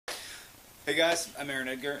Hey guys, I'm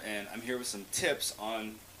Edgar, and I'm here with some tips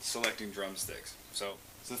on selecting drumsticks. So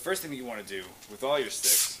the first thing that you want to do with all your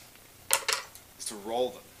sticks is to roll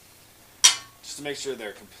them, just to make sure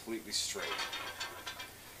they're completely straight.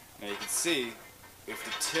 Now you can see if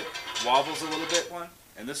the tip wobbles a little bit,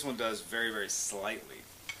 and this one does very, very slightly,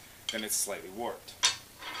 then it's slightly warped.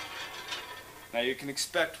 Now you can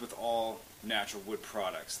expect with all natural wood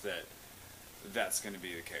products that that's going to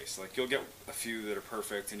be the case. Like, you'll get a few that are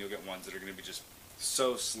perfect and you'll get ones that are going to be just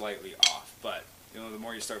so slightly off, but the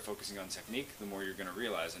more you start focusing on technique, the more you're going to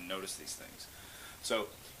realize and notice these things. So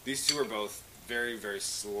these two are both very, very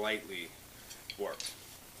slightly warped.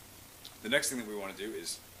 The next thing that we want to do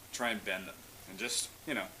is try and bend them, and just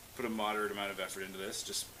put a moderate amount of effort into this.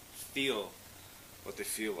 Just feel what they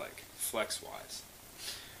feel like flex wise.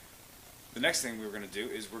 The next thing we're going to do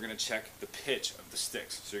is we're going to check the pitch of the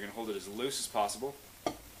sticks. So you're going to hold it as loose as possible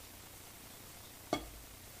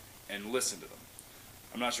and listen to them.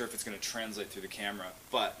 I'm not sure if it's going to translate through the camera,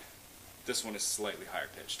 but this one is slightly higher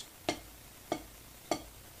pitched.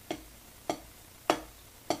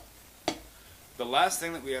 The last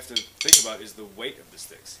thing that we have to think about is the weight of the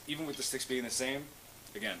sticks. Even with the sticks being the same,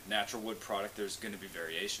 again, natural wood product, there's going to be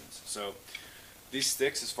variations. So these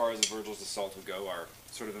sticks, as far as the Virgil's Assault would go, are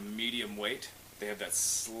sort of a medium weight. They have that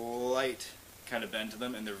slight kind of bend to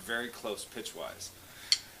them, and they're very close pitch-wise.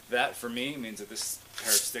 That, for me, means that this pair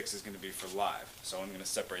of sticks is going to be for live. So I'm going to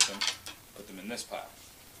separate them, put them in this pile.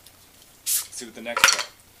 Let's see what the next pair.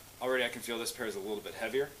 Already I can feel this pair is a little bit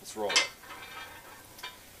heavier. Let's roll it.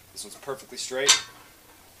 This one's perfectly straight,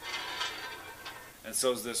 and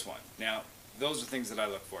so is this one. Now, those are things that I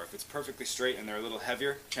look for. If it's perfectly straight and they're a little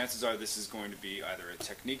heavier, chances are this is going to be either a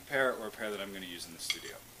technique pair or a pair that I'm going to use in the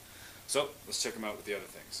studio. So let's check them out with the other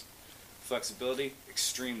things. Flexibility,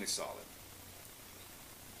 extremely solid.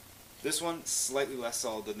 This one, slightly less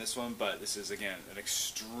solid than this one, but this is, again, an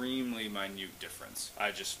extremely minute difference.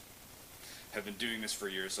 I just have been doing this for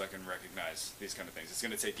years, so I can recognize these kind of things. It's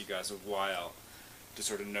going to take you guys a while to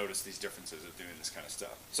sort of notice these differences of doing this kind of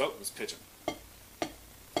stuff. So let's pitch them.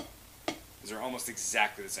 These are almost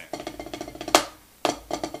exactly the same.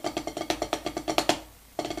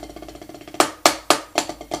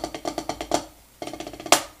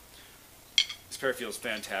 This pair feels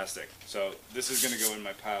fantastic. So this is going to go in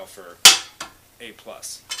my pile for A+.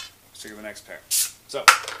 Let's check out the next pair. So,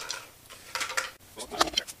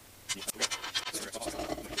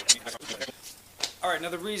 alright, now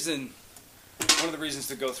one of the reasons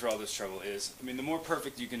to go through all this trouble is, the more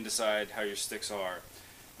perfect you can decide how your sticks are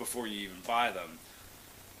before you even buy them,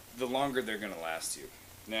 the longer they're going to last you.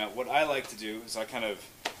 Now, what I like to do is I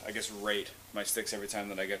guess, rate my sticks every time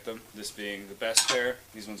that I get them. This being the best pair.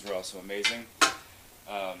 These ones were also amazing.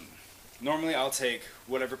 Normally, I'll take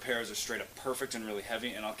whatever pairs are straight up perfect and really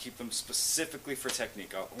heavy, and I'll keep them specifically for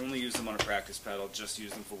technique. I'll only use them on a practice pad. I'll just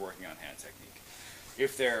use them for working on hand technique.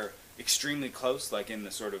 If they're extremely close, like in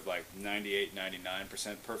the sort of 98,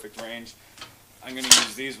 99% perfect range, I'm going to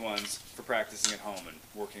use these ones for practicing at home and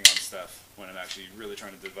working on stuff when I'm actually really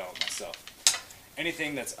trying to develop myself.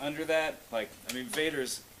 Anything that's under that,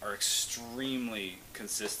 Vaders are extremely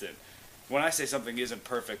consistent. When I say something isn't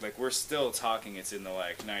perfect, we're still talking it's in the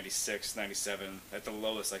 96, 97, at the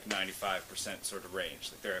lowest 95% sort of range.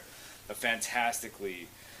 They're a fantastically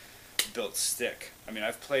built stick.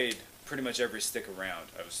 I've played pretty much every stick around.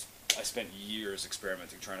 I spent years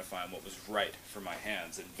experimenting trying to find what was right for my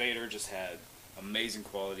hands, and Vader just had amazing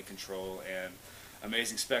quality control and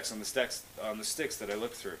amazing specs on the sticks that I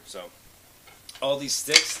looked through. So all these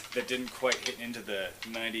sticks that didn't quite hit into the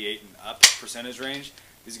 98 and up percentage range,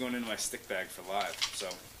 these are going into my stick bag for live. So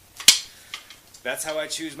that's how I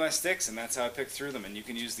choose my sticks, and that's how I pick through them. And you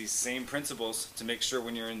can use these same principles to make sure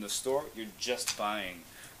when you're in the store, you're just buying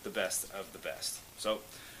the best of the best. So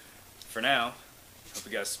for now, hope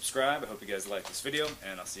you guys subscribe, I hope you guys like this video,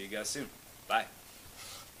 and I'll see you guys soon. Bye.